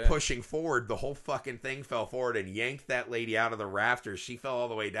started pushing forward, the whole fucking thing fell forward and yanked that lady out of the rafters. She fell all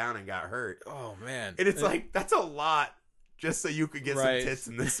the way down and got hurt. Oh, man. And it's like, that's a lot just so you could get some tits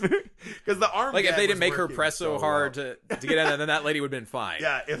in this movie. Because the arm like, if they didn't make her press so hard to get in there, then that lady would have been fine.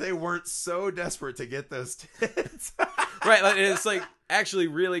 Yeah, if they weren't so desperate to get those tits. Right, it's like actually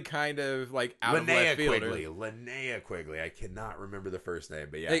really kind of like out of left field. Linnea Quigley. I cannot remember the first name,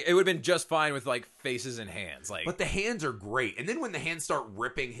 but yeah. It would have been just fine with like faces and hands. Like, but the hands are great. And then when the hands start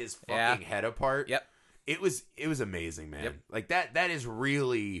ripping his fucking head apart, it was amazing, man. Yep. Like that is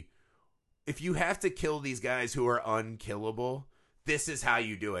really, if you have to kill these guys who are unkillable, this is how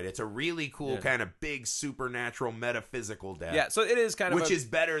you do it. It's a really cool kind of big supernatural metaphysical death. Yeah, so it is kind of which is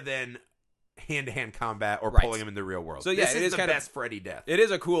better than hand-to-hand combat or pulling him in the real world. So yeah, this is the best Freddy death. It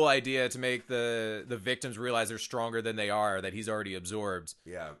is a cool idea to make the victims realize they're stronger than they are, that he's already absorbed.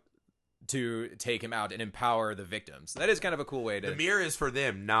 Yeah. To take him out and empower the victims. That is kind of a cool way to. The mirror is for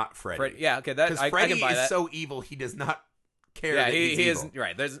them, not Freddy. Yeah, okay, that I can buy that. Is so evil he does not care. Yeah, that he evil. is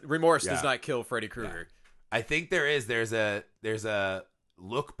right. There's remorse does not kill Freddy Krueger. Yeah. I think there's a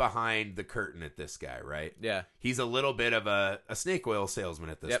look behind the curtain at this guy, right? Yeah. He's a little bit of a snake oil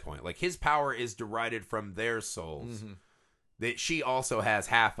salesman at this point. Like, his power is derided from their souls that she also has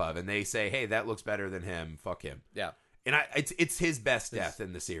half of, and they say, hey, that looks better than him. Fuck him. Yeah. And it's his best death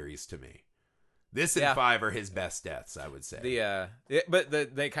in the series to me. This and 5 are his best deaths, I would say.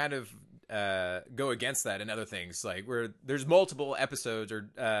 They kind of go against that in other things, like where there's multiple episodes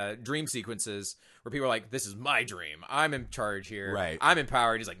or dream sequences where people are like, this is my dream, I'm in charge here, right, I'm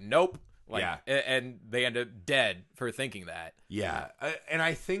empowered. He's like, nope. Like, and they end up dead for thinking that. Yeah. And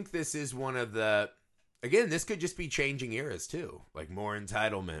I think this is one of the, again, this could just be changing eras too, like more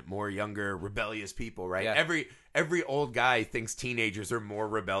entitlement, more younger rebellious people, right? Every old guy thinks teenagers are more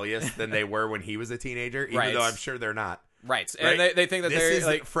rebellious than they were when he was a teenager, even though I'm sure they're not. Right. And they think that this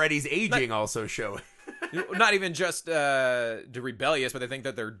they're is Freddy's aging also showing. Not even just rebellious, but they think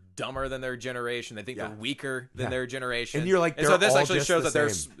that they're dumber than their generation. They think they're weaker than their generation. And you're like, so this actually shows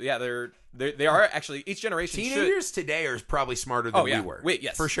that they are actually, each generation. Teenagers today are probably smarter than we were.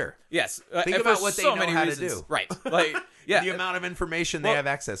 Yes, for sure. Yes, think about what they know how to do. Right. Like, the amount of information they have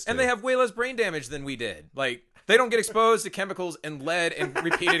access to, and they have way less brain damage than we did. Like, they don't get exposed to chemicals and lead and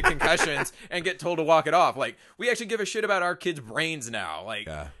repeated concussions and get told to walk it off. Like, we actually give a shit about our kids' brains now. Like,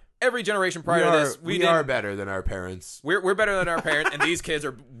 every generation prior to this, we are better than our parents. We're better than our parents, and these kids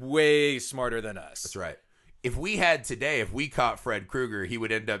are way smarter than us. That's right. If we caught Fred Krueger, he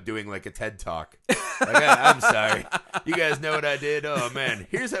would end up doing like a TED Talk. Like, I'm sorry. You guys know what I did? Oh, man.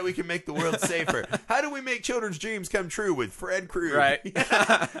 Here's how we can make the world safer. How do we make children's dreams come true with Fred Krueger? Right.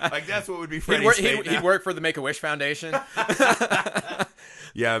 Like, that's what would be Freddy's fate. He'd work for the Make-A-Wish Foundation.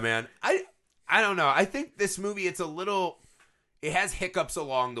 Yeah, man. I don't know. I think this movie, it has hiccups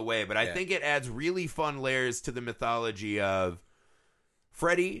along the way, but I think it adds really fun layers to the mythology of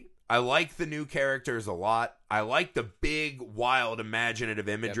Freddy. I like the new characters a lot. I like the big, wild, imaginative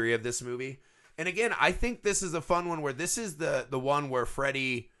imagery of this movie. And again, I think this is a fun one where this is the one where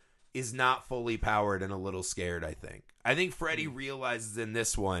Freddy is not fully powered and a little scared, I think. I think Freddy realizes in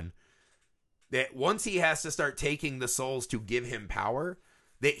this one that once he has to start taking the souls to give him power,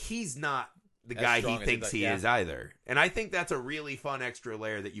 that he's not the guy he thinks he is either. And I think that's a really fun extra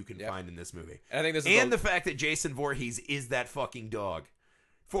layer that you can find in this movie. And I think this is the fact that Jason Voorhees is that fucking dog.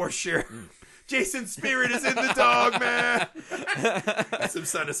 For sure. Jason's spirit is in the dog, man. That's some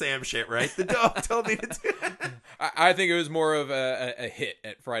Son of Sam shit, right? The dog told me to do it. I think it was more of a hit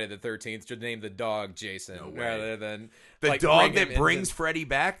at Friday the 13th to name the dog Jason rather than the dog that brings Freddy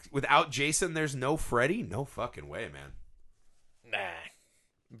back. Without Jason, there's no Freddy. No fucking way, man. Nah.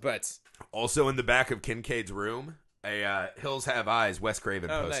 But also in the back of Kincaid's room, a Hills Have Eyes Wes Craven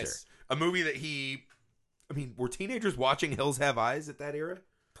poster. Nice. A movie that were teenagers watching Hills Have Eyes at that era?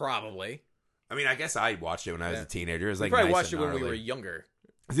 Probably. I mean, I guess I watched it when I was a teenager. It was like we probably nice watched it when we were younger.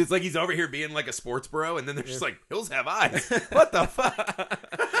 It's like he's over here being like a sports bro, and then they're just like, Hills Have Eyes. What the fuck?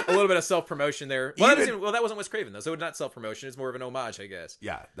 A little bit of self-promotion there. Well, that wasn't Wes Craven, though, so it's not self-promotion. It's more of an homage, I guess.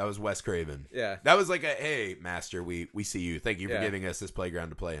 Yeah, that was Wes Craven. Yeah. That was like hey, master, we see you. Thank you for giving us this playground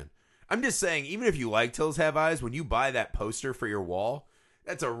to play in. I'm just saying, even if you like Hills Have Eyes, when you buy that poster for your wall,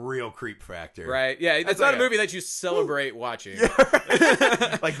 that's a real creep factor. Right. Yeah, that's not a movie that you celebrate watching.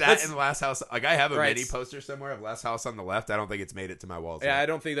 Yeah, like that in Last House. Like, I have a mini poster somewhere of Last House on the Left. I don't think it's made it to my walls. Yeah, I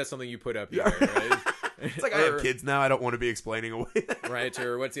don't think that's something you put up either, right? It's like I have kids now. I don't want to be explaining away. Right,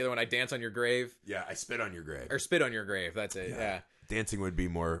 or what's the other one? I Dance on Your Grave? Yeah, I Spit on Your Grave. Or Spit on Your Grave, that's it, yeah. Dancing would be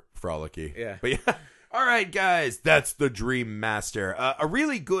more frolicky. Yeah. But yeah. All right, guys, that's The Dream Master. A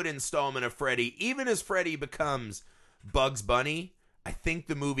really good installment of Freddy. Even as Freddy becomes Bugs Bunny, I think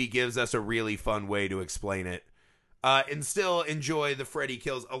the movie gives us a really fun way to explain it. And still enjoy the Freddy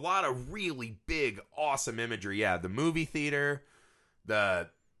kills. A lot of really big, awesome imagery. Yeah, the movie theater, the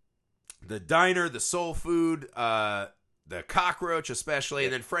diner, the soul food, the cockroach especially,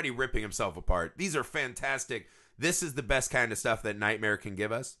 and then Freddy ripping himself apart. These are fantastic. This is the best kind of stuff that Nightmare can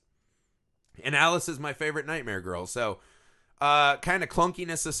give us. And Alice is my favorite Nightmare girl. So, kind of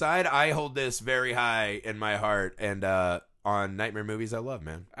clunkiness aside, I hold this very high in my heart. And on Nightmare movies I love,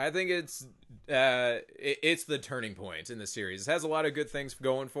 man. I think it's the turning point in the series. It has a lot of good things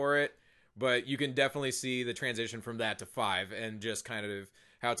going for it, but you can definitely see the transition from that to 5 and just kind of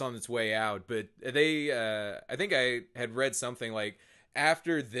how it's on its way out. But they, I think I had read something like,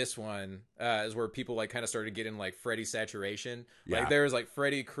 after this one is where people like kind of started getting like Freddy saturation. Yeah. Like there was like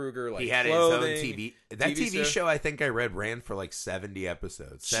Freddy Krueger, like he had clothing, his own TV. That TV show I think I read ran for like 70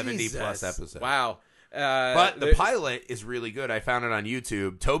 episodes, 70 plus episodes. Wow. But the pilot is really good. I found it on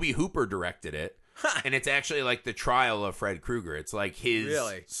YouTube. Toby Hooper directed it. And it's actually like the trial of Fred Krueger. It's like his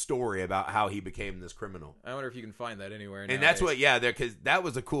story about how he became this criminal. I wonder if you can find that anywhere. And that's what, because that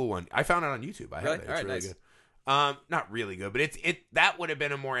was a cool one. I found it on YouTube. I have it. It's really good. Not really good, but that would have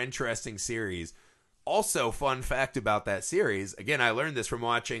been a more interesting series. Also, fun fact about that series, again, I learned this from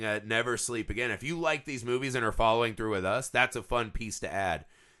watching Never Sleep Again. If you like these movies and are following through with us, that's a fun piece to add.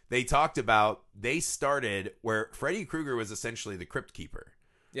 They talked about, they started where Freddy Krueger was essentially the crypt keeper.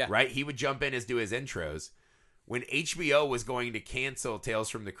 Yeah. Right? He would jump in as do his intros. When HBO was going to cancel Tales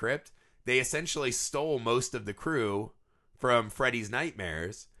from the Crypt, they essentially stole most of the crew from Freddy's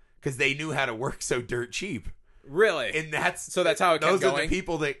Nightmares because they knew how to work so dirt cheap. Really? And that's how it kept going? Those are the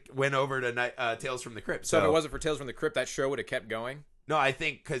people that went over to Tales from the Crypt. So if it wasn't for Tales from the Crypt, that show would have kept going? No, I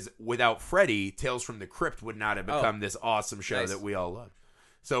think because without Freddy, Tales from the Crypt would not have become this awesome show that we all love.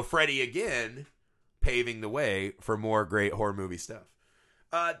 So Freddy, again, paving the way for more great horror movie stuff.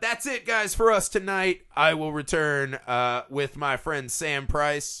 That's it, guys, for us tonight. I will return with my friend Sam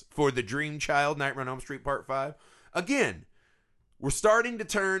Price for The Dream Child, Nightmare on Elm Street Part 5. Again, we're starting to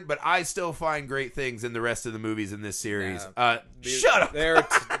turn, but I still find great things in the rest of the movies in this series. Shut up! They're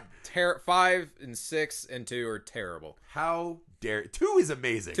 5 and 6 and 2 are terrible. How dare... 2 is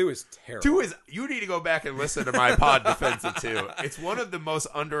amazing. 2 is terrible. 2 is... You need to go back and listen to my pod defense of 2. It's one of the most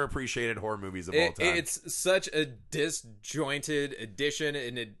underappreciated horror movies of all time. It's such a disjointed addition,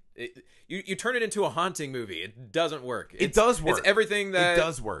 and you turn it into a haunting movie. It doesn't work. It does work. It's everything that... It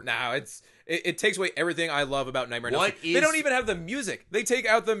does work. No, it takes away everything I love about Nightmare on Elm Street. They don't even have the music. They take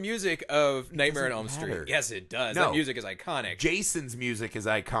out the music of Nightmare on Elm Street. Yes, it does. No. That music is iconic. Jason's music is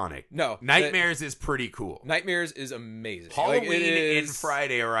iconic. No. Nightmares is pretty cool. Nightmares is amazing. Halloween and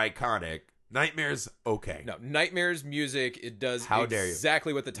Friday are iconic. Nightmares, okay. No, Nightmares music, it does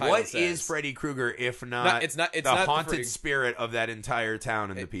exactly what the title says. What is Freddy Krueger if not, it's the not haunted spirit of that entire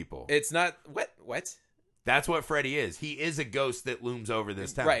town and the people? It's not... What? That's what Freddy is. He is a ghost that looms over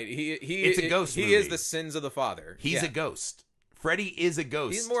this town. Right. It's a ghost movie. He is the sins of the father. He's a ghost. Freddy is a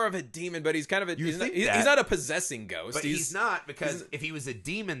ghost. He's more of a demon, but he's kind of a... He's not a possessing ghost. But he's not, because if he was a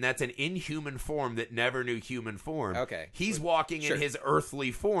demon, that's an inhuman form that never knew human form. Okay. He's walking in his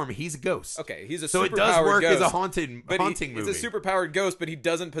earthly form. He's a ghost. Okay, he's a so it does work as a haunting movie. He's a superpowered ghost, but he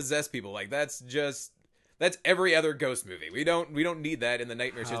doesn't possess people. Like, that's That's every other Ghost movie. We don't need that in the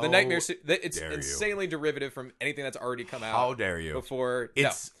Nightmare series. The Nightmare it's insanely derivative from anything that's already come out. How dare you? Before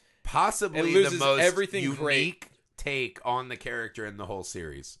it's possibly the most unique take on the character in the whole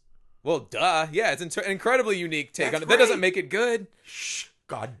series. Well, duh. Yeah, it's an incredibly unique take on it. That doesn't make it good. Shh.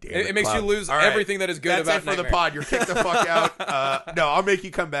 God damn it. It makes you lose everything that is good about That's it for Nightmare. the pod. You're kicked the fuck out. No, I'll make you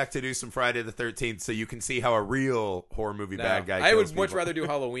come back to do some Friday the 13th so you can see how a real horror movie bad guy kills I would people. much rather do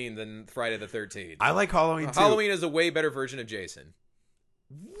Halloween than Friday the 13th. I like Halloween too. Halloween is a way better version of Jason.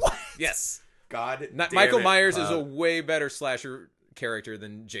 What? Yes. God damn Michael it, Myers is a way better slasher character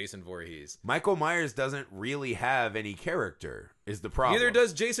than Jason Voorhees. Michael Myers doesn't really have any character, is the problem. Neither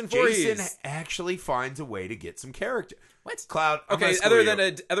does Jason Voorhees. Jason actually finds a way to get some character. What? Cloud, okay,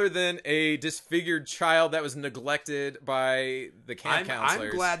 other than a disfigured child that was neglected by the camp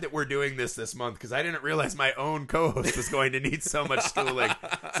counselors. I'm glad that we're doing this month because I didn't realize my own co-host was going to need so much schooling.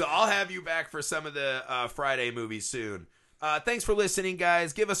 So I'll have you back for some of the Friday movies soon. Thanks for listening,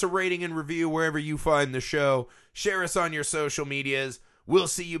 guys. Give us a rating and review wherever you find the show. Share us on your social medias. We'll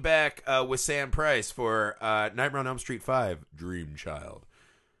see you back with Sam Price for Nightmare on Elm Street 5, Dream Child.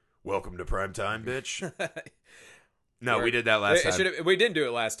 Welcome to primetime, bitch. No, we did that last time. We didn't do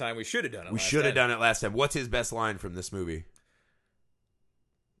it last time. We should have done it. We should have done it last time. What's his best line from this movie?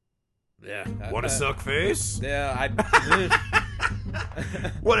 Yeah. Want to suck face? Yeah.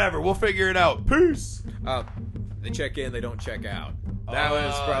 Whatever. We'll figure it out. Peace. They check in. They don't check out. That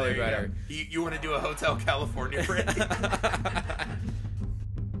was probably better. You want to do a Hotel California, Brandy?